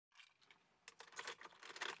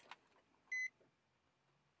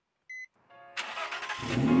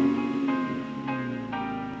I'm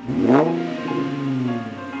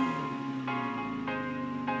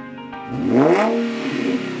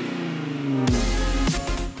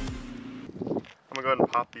gonna go ahead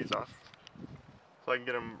and pop these off so I can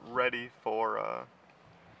get them ready for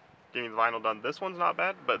getting the vinyl done. This one's not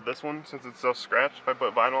bad, but this one, since it's so scratched, if I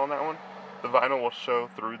put vinyl on that one, the vinyl will show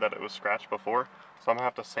through that it was scratched before, so I'm gonna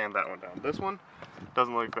have to sand that one down. This one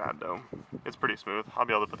doesn't look bad though. It's pretty smooth. I'll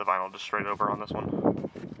be able to put the vinyl just straight over on this one.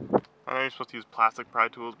 I know you're supposed to use plastic pry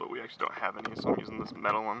tools, but we actually don't have any, so I'm using this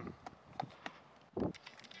metal one.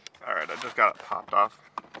 Alright, I just got it popped off.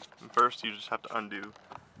 And first, you just have to undo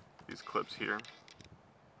these clips here.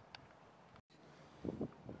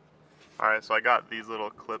 Alright, so I got these little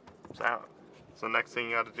clips out. So the next thing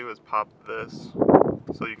you got to do is pop this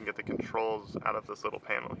so you can get the controls out of this little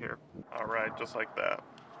panel here. Alright, just like that.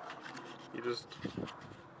 You just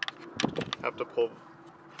have to pull,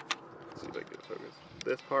 let's see if I can get focus,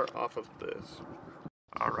 this part off of this.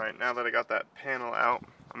 Alright, now that I got that panel out,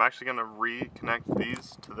 I'm actually going to reconnect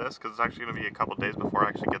these to this because it's actually going to be a couple days before I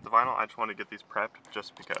actually get the vinyl. I just want to get these prepped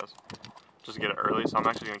just because, just to get it early. So I'm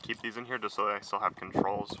actually going to keep these in here just so that I still have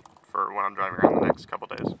controls for when I'm driving around the next couple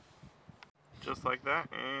days. Just like that,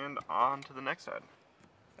 and on to the next side.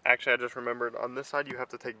 Actually, I just remembered, on this side you have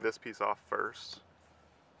to take this piece off first.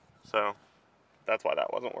 So that's why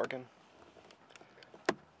that wasn't working.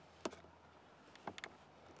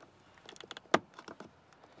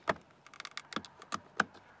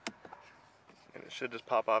 And it should just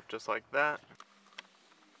pop off just like that.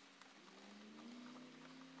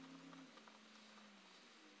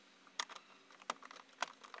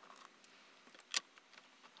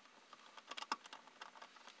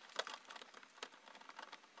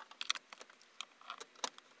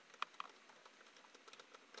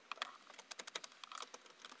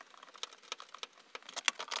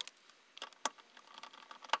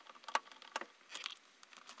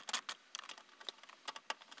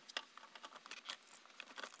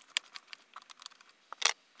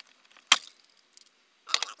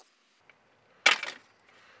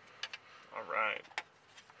 Alright,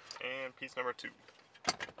 and piece number 2.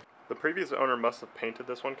 The previous owner must have painted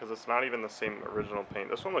this one because it's not even the same original paint.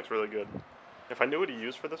 This one looks really good. If I knew what he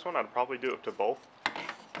used for this one, I'd probably do it to both.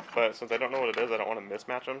 But since I don't know what it is, I don't want to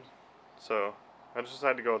mismatch them. So I just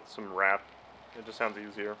decided to go with some wrap. It just sounds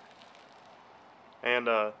easier. And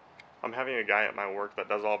I'm having a guy at my work that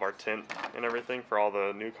does all of our tint and everything for all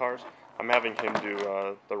the new cars. I'm having him do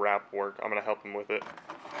the wrap work. I'm going to help him with it.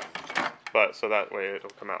 But so that way it'll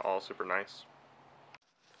come out all super nice.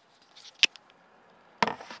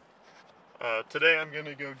 Today I'm going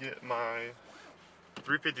to go get my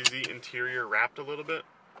 350Z interior wrapped a little bit.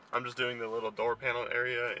 I'm just doing the little door panel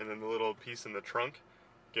area and then the little piece in the trunk.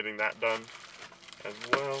 Getting that done as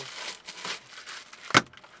well.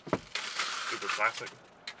 Super classic.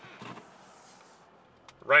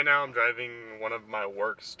 Right now I'm driving one of my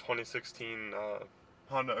work's 2016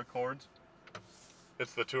 Honda Accords.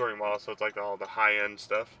 It's the touring model, so it's like all the high-end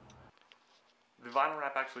stuff. The vinyl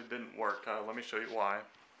wrap actually didn't work. Let me show you why.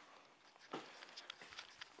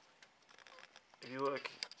 If you look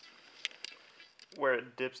where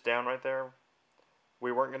it dips down right there,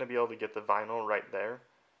 we weren't going to be able to get the vinyl right there,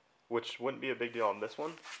 which wouldn't be a big deal on this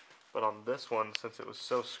one. But on this one, since it was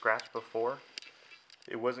so scratched before,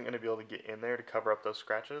 it wasn't going to be able to get in there to cover up those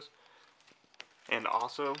scratches. And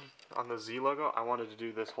also, on the Z logo, I wanted to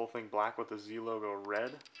do this whole thing black with the Z logo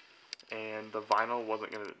red. And the vinyl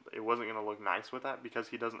wasn't gonna look nice with that because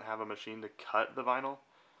he doesn't have a machine to cut the vinyl.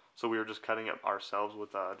 So we were just cutting it ourselves with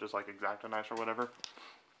just like X-Acto knife or whatever.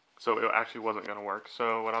 So it actually wasn't gonna work.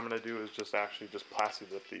 So what I'm gonna do is just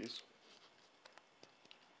Plastidip these.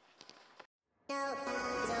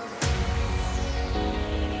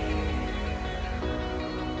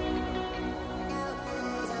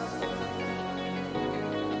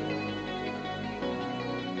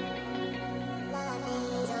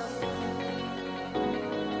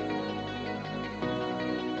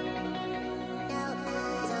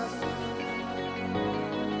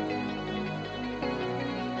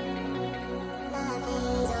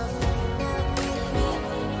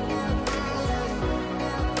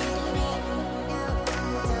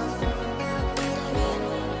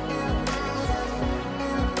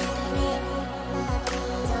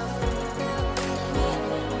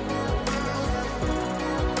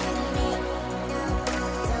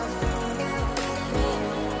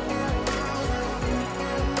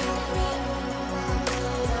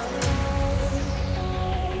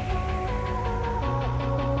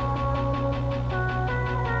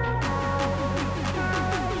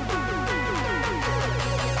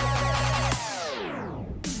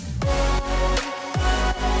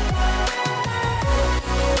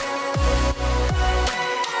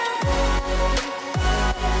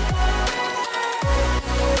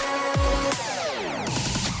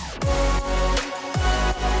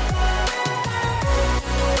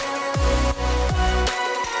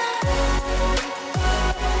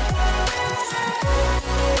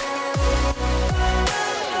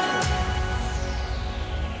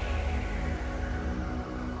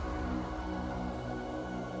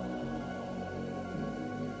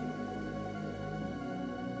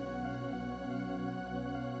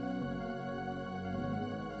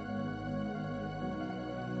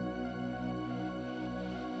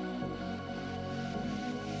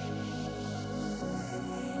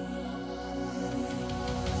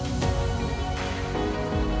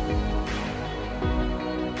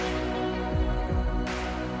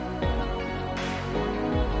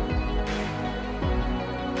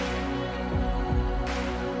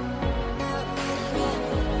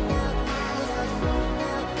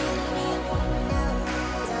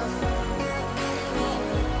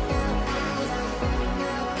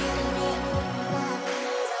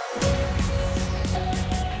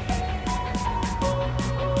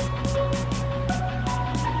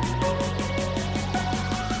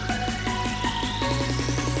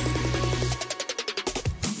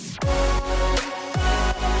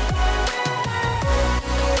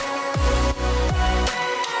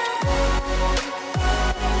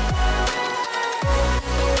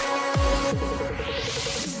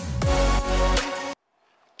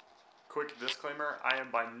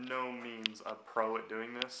 means a pro at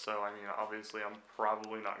doing this, so I mean, obviously I'm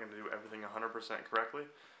probably not going to do everything 100% correctly.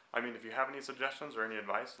 I mean, if you have any suggestions or any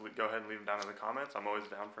advice, go ahead and leave them down in the comments. I'm always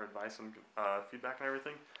down for advice and feedback and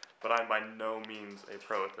everything, but I'm by no means a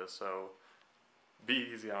pro at this, so be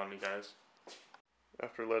easy on me, guys.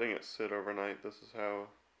 After letting it sit overnight, this is how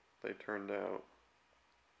they turned out.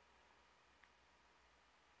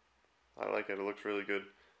 I like it, it looks really good.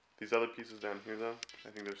 These other pieces down here though, I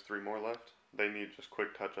think there's 3 more left. They need just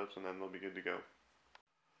quick touch-ups and then they'll be good to go.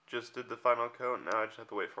 Just did the final coat, now I just have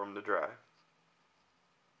to wait for them to dry.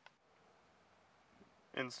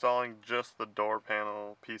 Installing just the door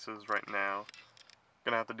panel pieces right now.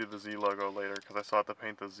 Gonna have to do the Z logo later because I still have to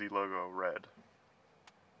paint the Z logo red.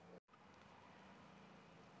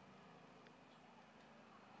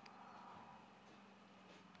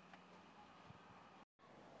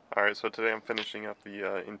 Alright, so today I'm finishing up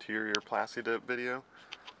the interior Plastidip video.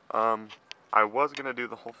 I was going to do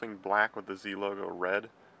the whole thing black with the Z logo red,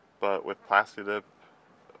 but with Plastidip,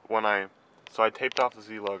 so I taped off the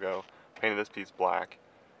Z logo, painted this piece black,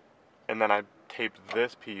 and then I taped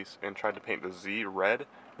this piece and tried to paint the Z red.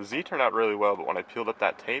 The Z turned out really well, but when I peeled up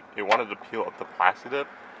that tape, it wanted to peel up the Plastidip,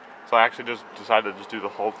 so I actually just decided to just do the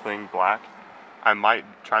whole thing black. I might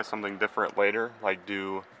try something different later, like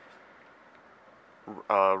do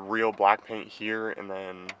real black paint here and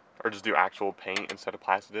then, or just do actual paint instead of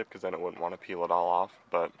Plastidip, because then it wouldn't want to peel it all off.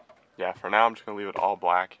 But yeah, for now I'm just going to leave it all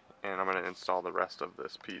black and I'm going to install the rest of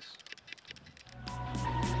this piece.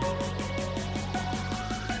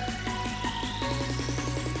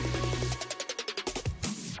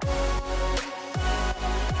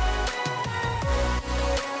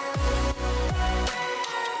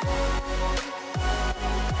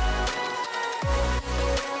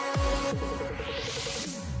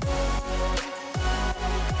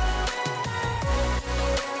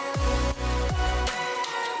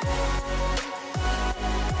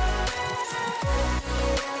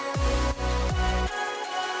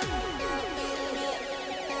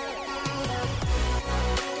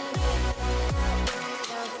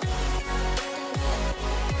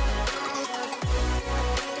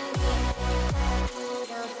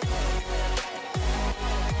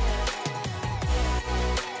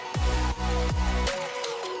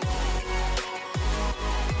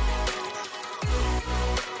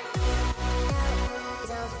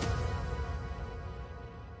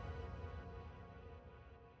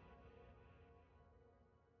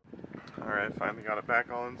 Alright, finally got it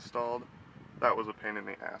back all installed. That was a pain in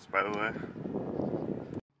the ass, by the way.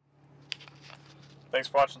 Thanks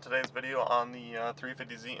for watching today's video on the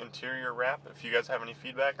 350Z interior wrap. If you guys have any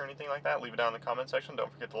feedback or anything like that, leave it down in the comment section.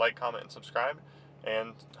 Don't forget to like, comment, and subscribe,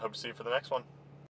 and hope to see you for the next one.